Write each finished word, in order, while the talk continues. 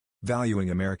Valuing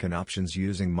American options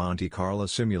using Monte Carlo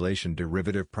simulation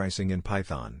derivative pricing in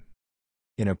Python.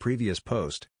 In a previous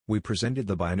post, we presented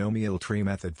the binomial tree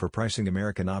method for pricing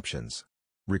American options.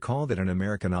 Recall that an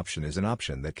American option is an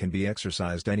option that can be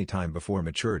exercised anytime before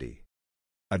maturity.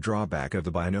 A drawback of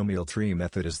the binomial tree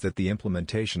method is that the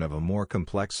implementation of a more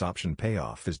complex option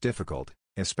payoff is difficult,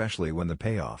 especially when the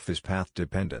payoff is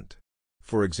path-dependent.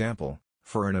 For example,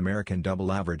 for an American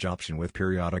double average option with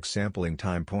periodic sampling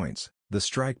time points, the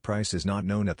strike price is not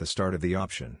known at the start of the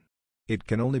option. It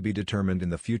can only be determined in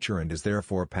the future and is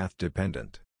therefore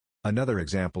path-dependent. Another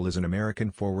example is an American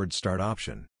forward start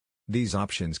option. These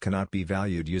options cannot be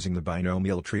valued using the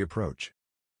binomial tree approach.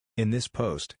 In this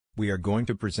post, we are going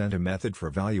to present a method for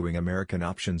valuing American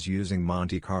options using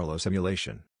Monte Carlo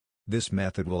simulation. This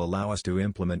method will allow us to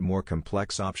implement more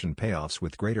complex option payoffs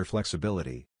with greater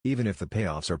flexibility, even if the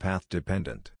payoffs are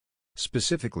path-dependent.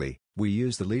 Specifically, we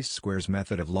use the least squares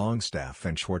method of Longstaff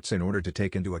and Schwartz in order to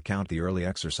take into account the early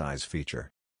exercise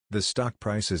feature. The stock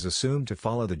price is assumed to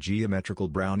follow the geometrical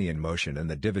Brownian motion and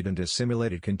the dividend is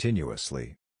simulated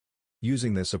continuously.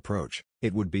 Using this approach,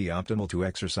 it would be optimal to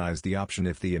exercise the option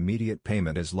if the immediate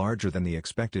payment is larger than the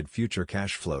expected future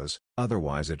cash flows,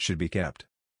 otherwise it should be kept.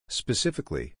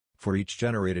 Specifically, for each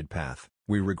generated path,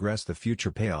 we regress the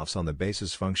future payoffs on the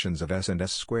basis functions of s and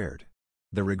s squared.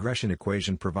 The regression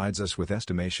equation provides us with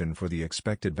estimation for the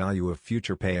expected value of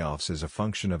future payoffs as a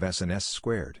function of s and s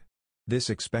squared. This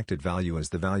expected value is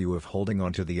the value of holding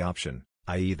onto the option,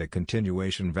 i.e. the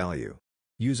continuation value.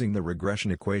 Using the regression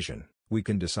equation, we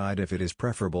can decide if it is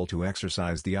preferable to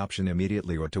exercise the option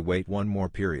immediately or to wait one more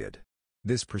period.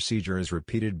 This procedure is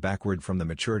repeated backward from the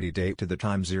maturity date to the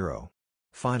time zero.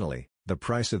 Finally, the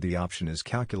price of the option is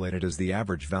calculated as the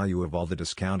average value of all the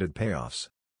discounted payoffs.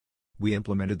 We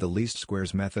implemented the least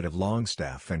squares method of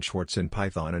Longstaff and Schwartz in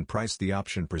Python and priced the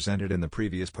option presented in the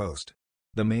previous post.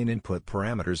 The main input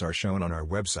parameters are shown on our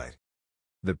website.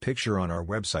 The picture on our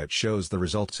website shows the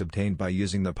results obtained by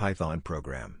using the Python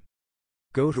program.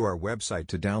 Go to our website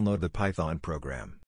to download the Python program.